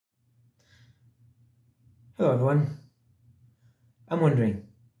Hello, everyone. I'm wondering,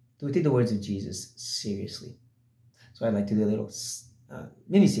 do we take the words of Jesus seriously? So I'd like to do a little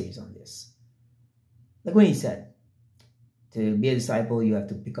mini series on this. Like when he said, to be a disciple, you have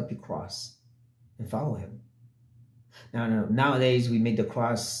to pick up your cross and follow him. Nowadays, we make the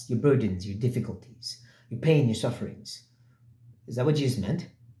cross your burdens, your difficulties, your pain, your sufferings. Is that what Jesus meant?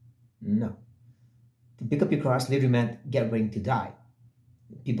 No. To pick up your cross literally meant get ready to die.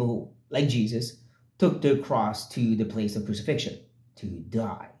 People like Jesus took their cross to the place of crucifixion to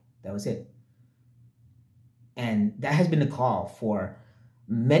die. That was it. And that has been the call for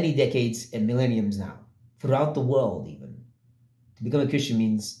many decades and millenniums now, throughout the world even. To become a Christian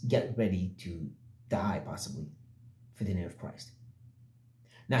means get ready to die, possibly, for the name of Christ.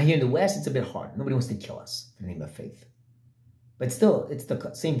 Now, here in the West, it's a bit hard. Nobody wants to kill us for the name of faith. But still, it's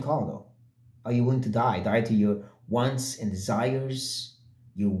the same call, though. Are you willing to die? Die to your wants and desires,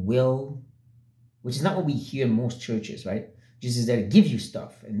 your will, which is not what we hear in most churches, right? Jesus is there to give you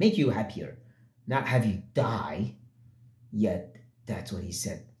stuff and make you happier, not have you die. Yet, that's what he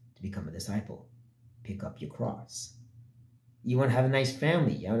said to become a disciple. Pick up your cross. You want to have a nice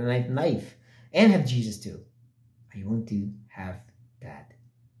family, you want a nice life, and have Jesus too. Are you willing to have that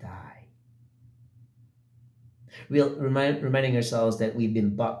die? We're reminding ourselves that we've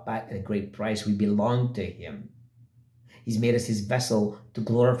been bought back at a great price. We belong to him. He's made us his vessel to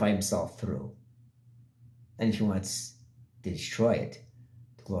glorify himself through. And if he wants to destroy it,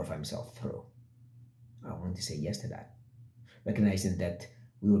 to glorify himself through, I want to say yes to that. Recognizing that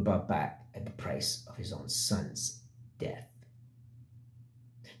we were bought back at the price of his own son's death.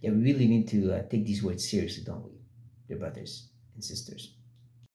 Yeah, we really need to take these words seriously, don't we, dear brothers and sisters?